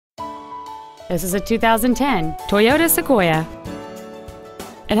This is a 2010 Toyota Sequoia.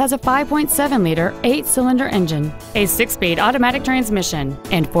 It has a 5.7-liter 8-cylinder engine, a 6-speed automatic transmission,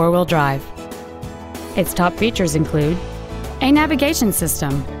 and 4-wheel drive. Its top features include a navigation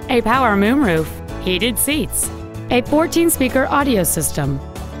system, a power moonroof, heated seats, a 14-speaker audio system,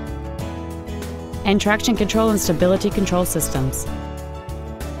 and traction control and stability control systems.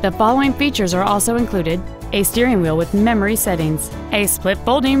 The following features are also included: a steering wheel with memory settings, a split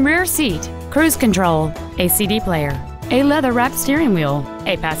folding rear seat, cruise control, a CD player, a leather-wrapped steering wheel,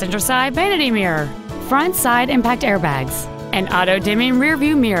 a passenger side vanity mirror, front side impact airbags, an auto-dimming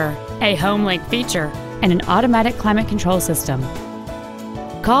rear-view mirror, a home link feature, and an automatic climate control system.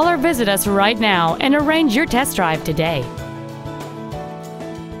 Call or visit us right now and arrange your test drive today.